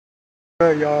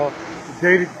Y'all,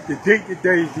 the date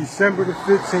today is December the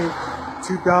 15th,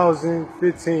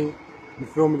 2015. You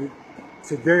feel me?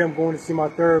 Today I'm going to see my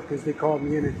therapist. They called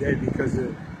me in today because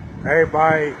of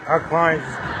everybody, our clients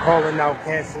calling out,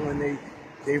 canceling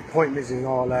they appointments and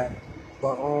all that.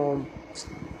 But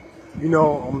you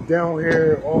know, I'm down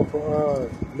here off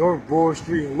North Broad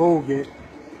Street in Logan.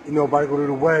 You know, about to go to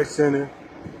the West Center.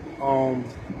 You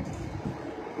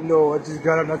know, I just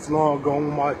got up not too long ago on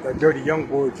my Dirty Young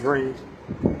Boy dream.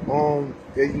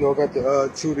 Yeah, you know, I got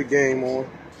the True the Game on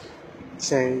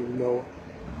chain, you know.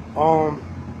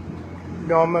 You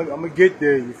know, I'm gonna get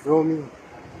there, you feel me?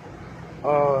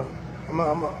 I'm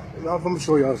gonna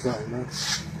show y'all something, man.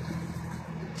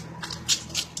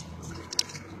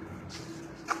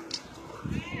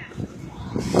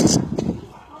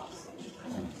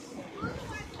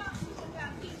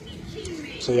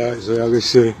 So y'all can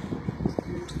see.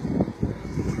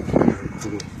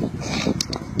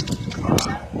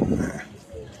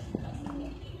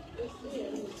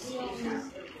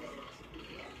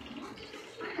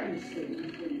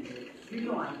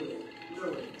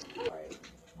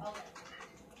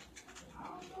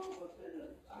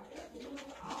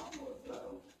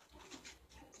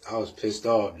 I was pissed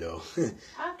off though,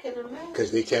 I can imagine.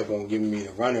 because they kept on giving me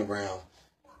the runaround,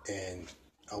 and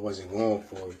I wasn't going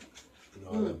for it. You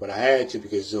know, but I had to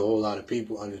because there's a whole lot of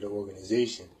people under the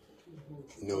organization.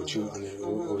 You know, under the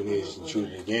organization, True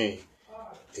to the Game,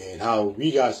 and how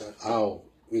we got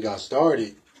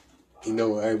started. You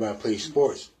know, everybody plays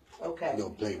sports. Okay. You know,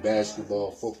 play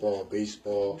basketball, football,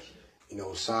 baseball. You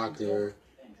know, soccer.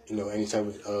 You know, any type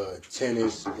of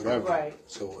tennis, whatever. Right.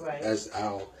 So that's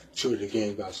how True to the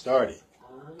Game got started.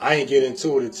 I didn't get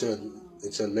into it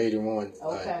until later on,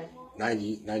 okay.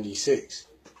 96.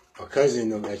 My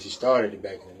cousin actually started it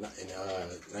back in the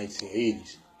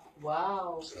 1980s.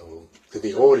 Wow. So, because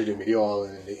they older than me, they all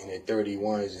in their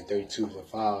 31s and 32s and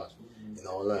 5s and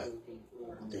all that.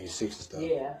 36 and stuff.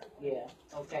 Yeah.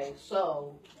 Okay,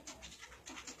 so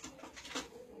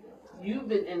you've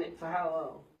been in it for how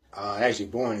long? I actually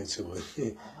born into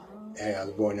it. I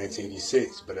was born in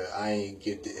 1986, but I ain't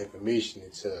get the information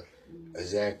until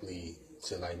exactly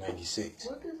to like 96.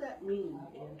 What does that mean,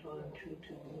 Antoine? True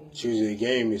to the Game? True to the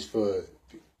Game is for,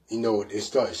 you know, it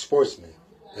started sportsmen.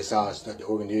 That's how the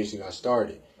organization got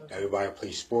started. Everybody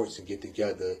plays sports and get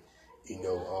together. You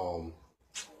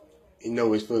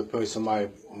know, it's for somebody,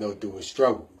 you know, through a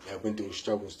struggle. That went through a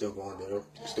struggle, still going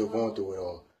through it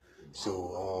all.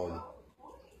 So,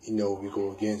 you know, we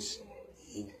go against,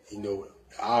 you know,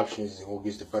 the options and go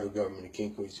against the federal government, the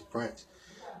King, Queens, and Prince.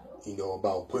 You know,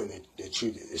 about putting the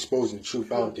truth, exposing the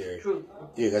truth out there. True.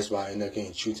 Yeah, that's why I ended up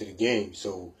getting True to the Game.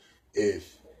 So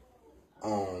if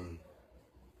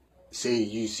say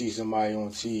you see somebody on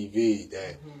TV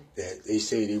that they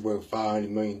say they worth $500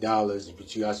 million,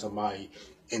 but you got somebody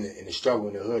in the struggle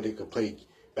in the hood that could play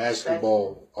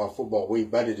basketball or football way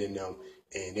better than them,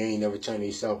 and they ain't never turn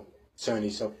themselves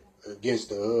against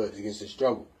the hood, against the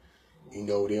struggle. You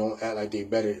know, they don't act like they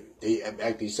better. They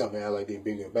act themselves and act like they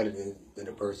bigger and better than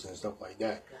the person and stuff like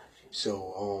that.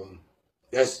 So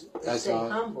that's stay how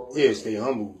humble. Yeah, stay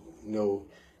humble. You know.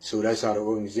 So that's how the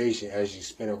organization actually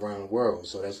spin around the world.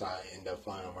 So that's how I end up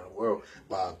flying around the world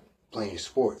by playing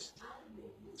sports.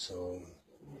 So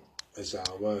that's how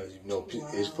it was. You know,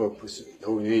 it's for the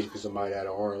organization for somebody that had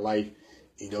a hard life.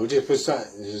 You know, just for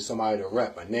somebody to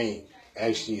rep a name.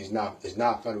 Actually, it's not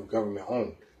federal government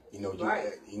owned. You know,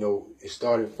 you know, it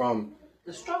started from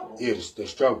the struggle. Yeah, the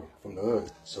struggle from the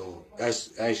hood. So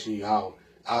that's actually how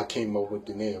I came up with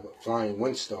the name Flying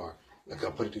Windstar. Like I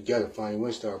put it together, Flying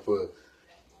Windstar for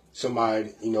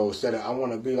somebody, you know, instead of I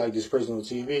want to be like this person on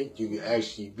TV, you can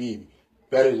actually be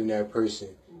better than that person,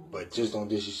 but just don't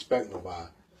disrespect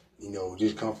nobody. You know,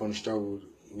 just come from the struggle,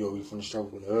 you know, you from the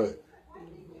struggle from the hood.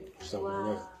 Something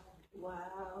like that.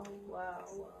 Wow.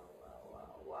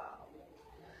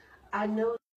 I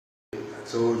know. I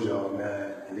told y'all,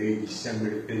 man, today December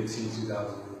the 15th,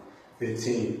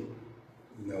 2015,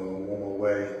 you know, I'm on my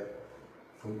way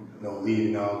from, you know,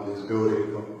 leaving out this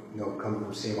building, from, you know, coming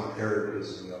from seeing my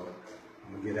therapist, you know.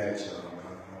 I'm gonna get at y'all,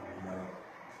 man.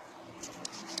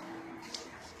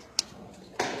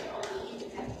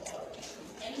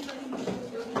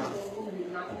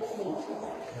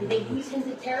 They use him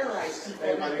to terrorize people.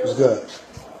 What's good?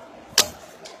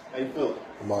 How you feel?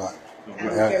 I'm all right.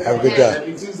 Have a good day.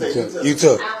 Happy Tuesday. You too.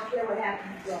 I don't care what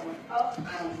happens growing up. I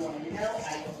don't want to know. I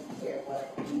don't care what.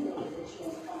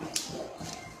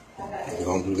 You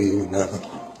don't believe me now?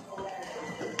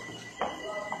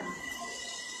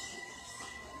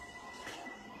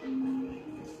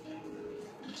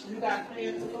 You got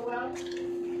plans to go out?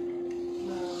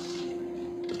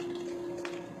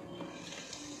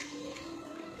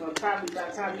 probably by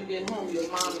the time you get home, your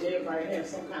mom and everybody have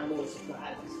some kind of little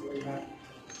surprises for you,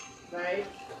 right?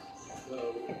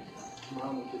 So,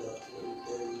 mom will get up to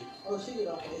 8:30. Oh, she get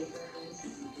off at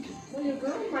 8:30. Well, your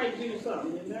girl might do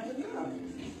something. You never know.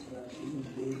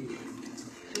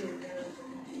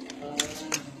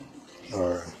 All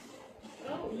right.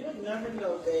 Oh, you'll never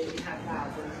know, baby. How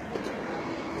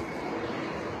powerful.